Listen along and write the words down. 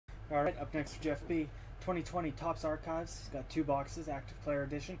Alright, up next for Jeff B. 2020 Topps Archives. He's got 2 boxes, Active Player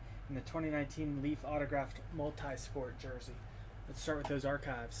Edition, and the 2019 Leaf Autographed Multi-Sport Jersey. Let's start with those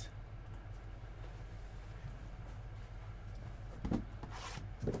archives.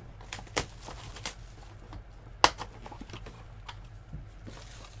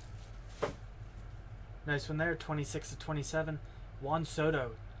 Nice one there, 26/27. Juan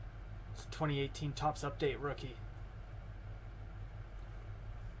Soto. It's a 2018 Topps Update rookie.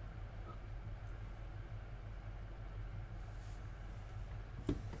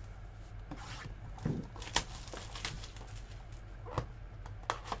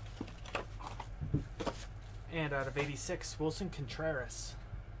 And out of 86, Wilson Contreras.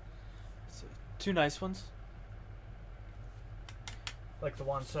 So 2 nice ones. Like the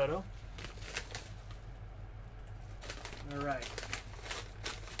Juan Soto. Alright.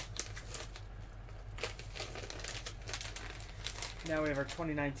 Now we have our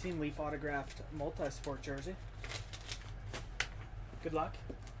 2019 Leaf Autographed Multi-Sport Jersey. Good luck.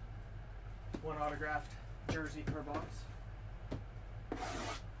 1 autographed jersey per box.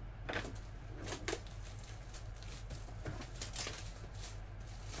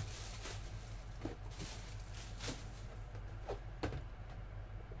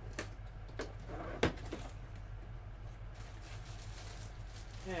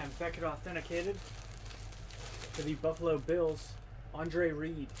 And Beckett authenticated for the Buffalo Bills, Andre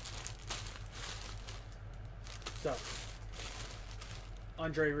Reed. So,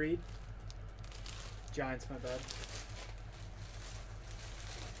 Andre Reed, Giants, my bad.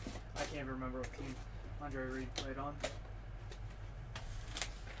 I can't remember what team Andre Reed played on.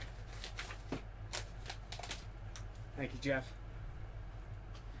 Thank you, Jeff.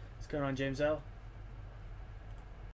 What's going on, James L?